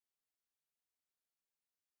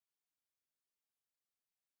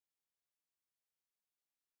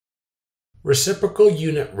Reciprocal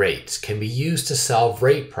unit rates can be used to solve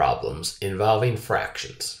rate problems involving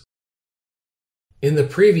fractions. In the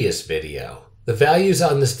previous video, the values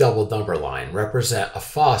on this double number line represent a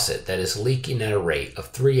faucet that is leaking at a rate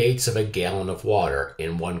of 3/8 of a gallon of water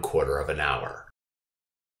in 1/4 of an hour.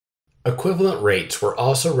 Equivalent rates were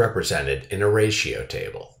also represented in a ratio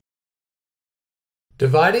table.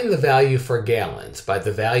 Dividing the value for gallons by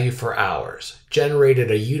the value for hours generated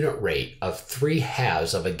a unit rate of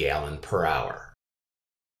 3/2 of a gallon per hour.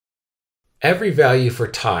 Every value for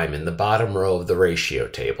time in the bottom row of the ratio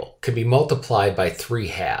table can be multiplied by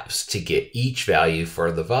 3/2 to get each value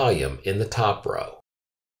for the volume in the top row.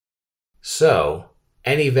 So,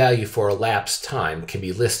 any value for elapsed time can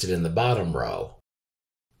be listed in the bottom row.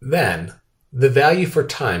 Then, the value for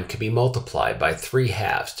time can be multiplied by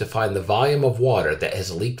 3/2 to find the volume of water that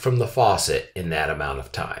has leaked from the faucet in that amount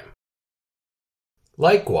of time.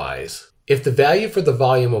 Likewise, if the value for the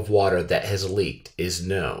volume of water that has leaked is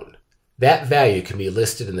known, that value can be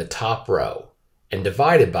listed in the top row and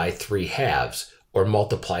divided by 3/2 or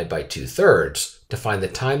multiplied by 2/3 to find the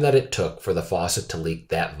time that it took for the faucet to leak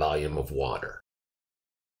that volume of water.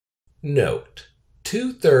 Note: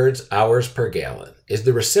 2/3 hours per gallon is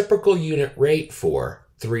the reciprocal unit rate for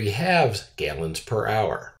 3/2 gallons per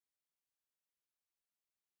hour.